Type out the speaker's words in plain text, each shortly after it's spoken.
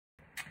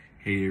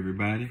Hey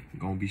everybody, I'm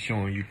gonna be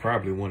showing you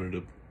probably one of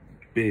the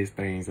best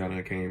things that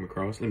I came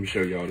across. Let me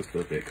show you all the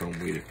stuff that come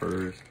with it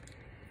first.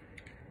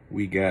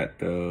 We got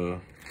the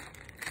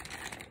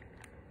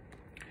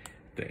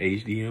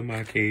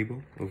HDMI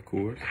cable, of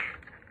course.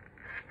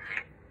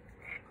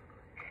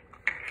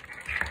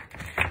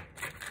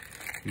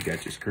 You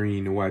got your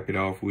screen to wipe it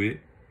off with.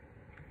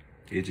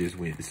 It just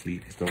went to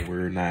sleep. Just don't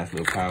worry, nice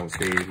little power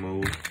save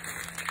mode.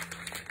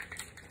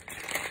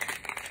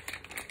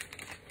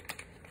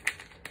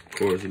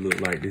 Of course, it look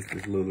like this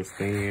little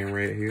stand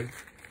right here.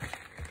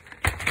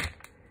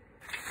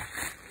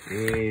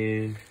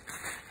 And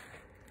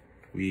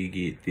we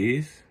get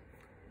this.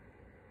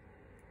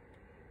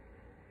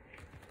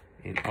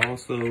 And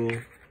also,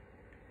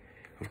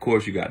 of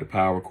course, you got the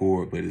power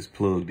cord, but it's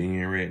plugged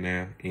in right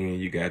now.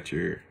 And you got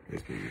your,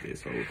 let's move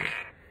this over.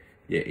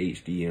 Your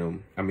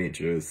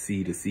your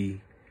C to C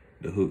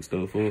to hook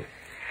stuff up.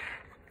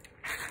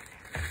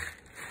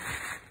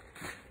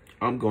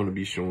 I'm going to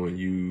be showing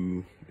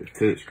you the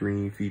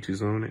touchscreen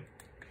features on it.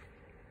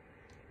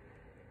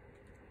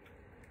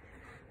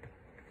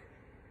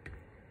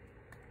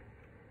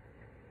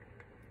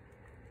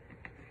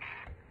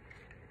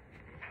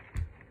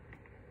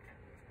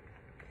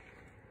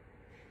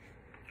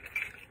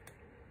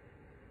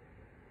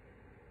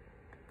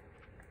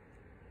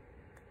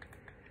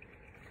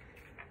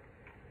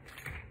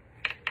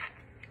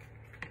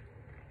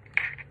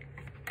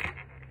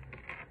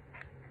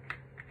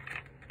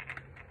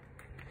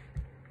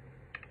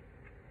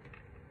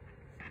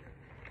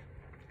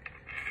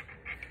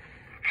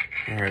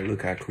 All right,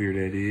 look how clear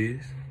that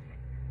is.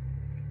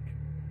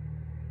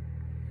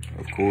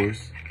 Of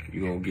course,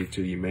 you're gonna get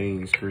to your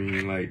main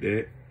screen like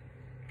that.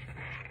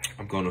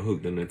 I'm gonna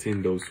hook the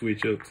Nintendo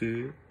Switch up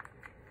to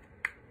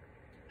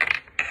it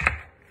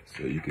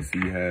so you can see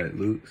how it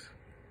looks.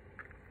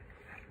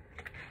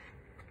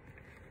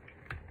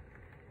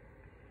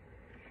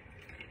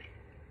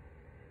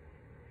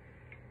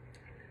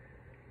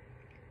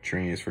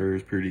 Transfer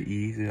is pretty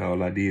easy.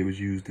 All I did was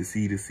use the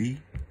C to C.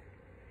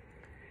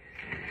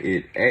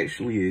 It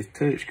actually is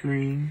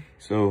touchscreen,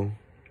 so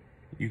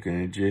you can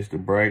adjust the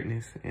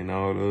brightness and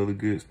all the other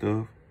good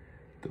stuff.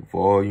 The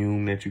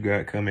volume that you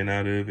got coming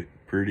out of it,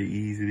 pretty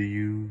easy to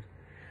use.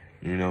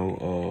 You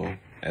know,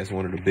 that's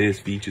one of the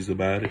best features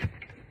about it.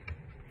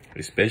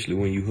 Especially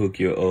when you hook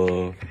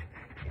your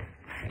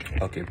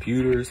a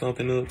computer or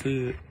something up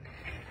to it.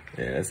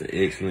 Yeah, that's an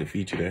excellent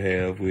feature to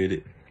have with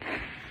it.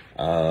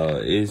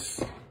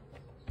 It's,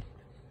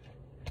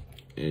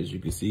 as you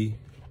can see,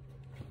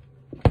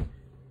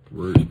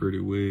 works pretty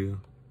well.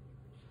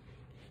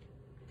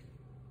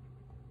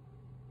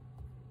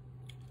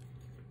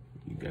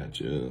 You got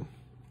your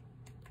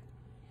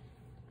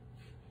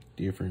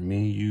different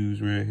menus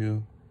right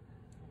here.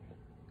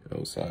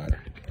 Oh, sorry.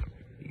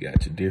 You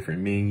got your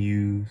different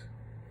menus.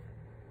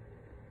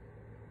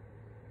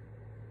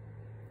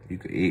 You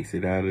can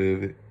exit out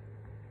of it.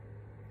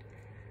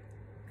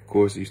 Of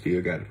course, you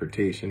still got the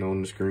protection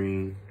on the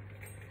screen.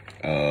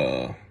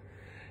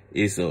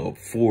 It's a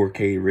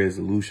 4K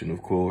resolution,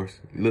 of course.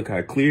 Look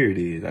how clear it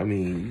is. I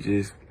mean, you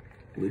just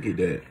look at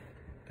that.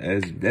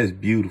 That's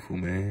beautiful,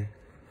 man.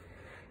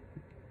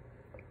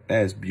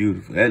 That's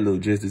beautiful. That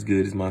looks just as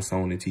good as my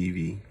Sony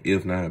TV,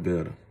 if not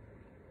better.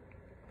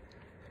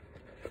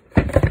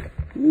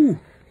 Woo.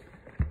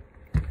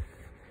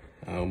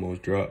 I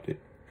almost dropped it.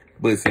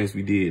 But since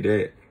we did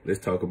that, let's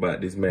talk about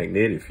this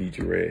magnetic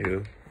feature right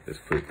here. Let's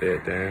put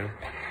that down.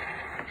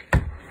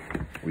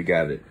 We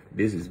got it.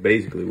 This is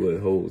basically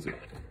what holds it.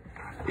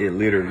 It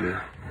literally,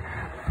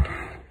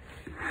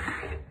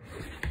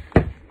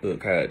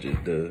 look how it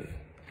just does.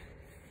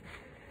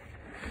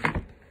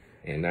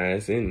 And now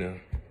it's in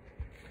there.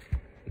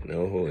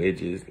 No,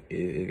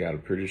 it got a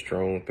pretty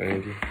strong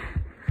thingy.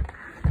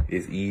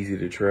 It's easy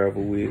to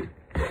travel with.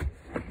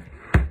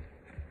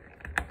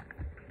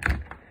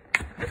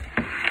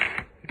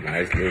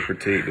 Nice little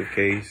protective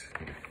case.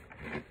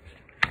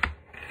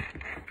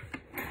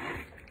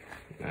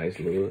 Nice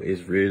little,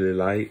 it's really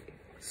light,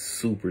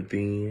 super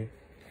thin,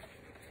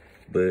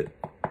 but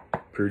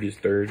pretty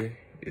sturdy.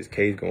 This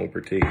case gonna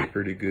protect it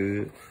pretty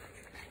good.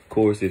 Of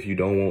course, if you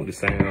don't want the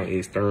sound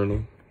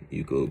external,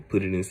 you could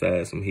put it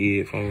inside some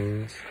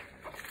headphones.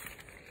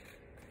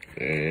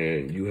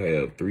 And you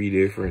have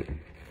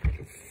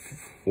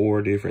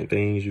four different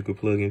things you could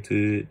plug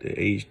into it. The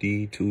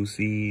HD, 2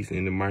 Cs,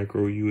 and the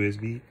micro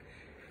USB,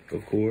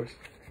 of course.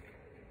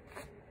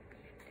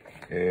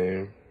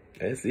 And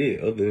that's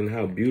it. Other than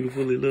how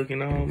beautiful it look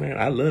and all, man,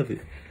 I love it.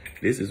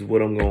 This is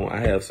what I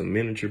have some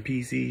miniature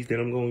PCs that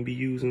I'm going to be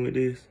using with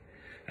this.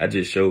 I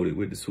just showed it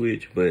with the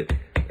Switch, but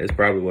that's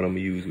probably what I'm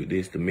going to use with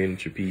this, the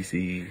miniature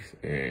PCs,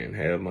 and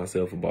have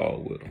myself a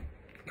ball with them.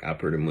 I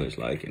pretty much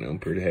like it. I'm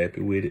pretty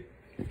happy with it.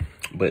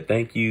 But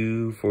thank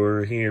you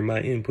for hearing my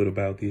input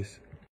about this.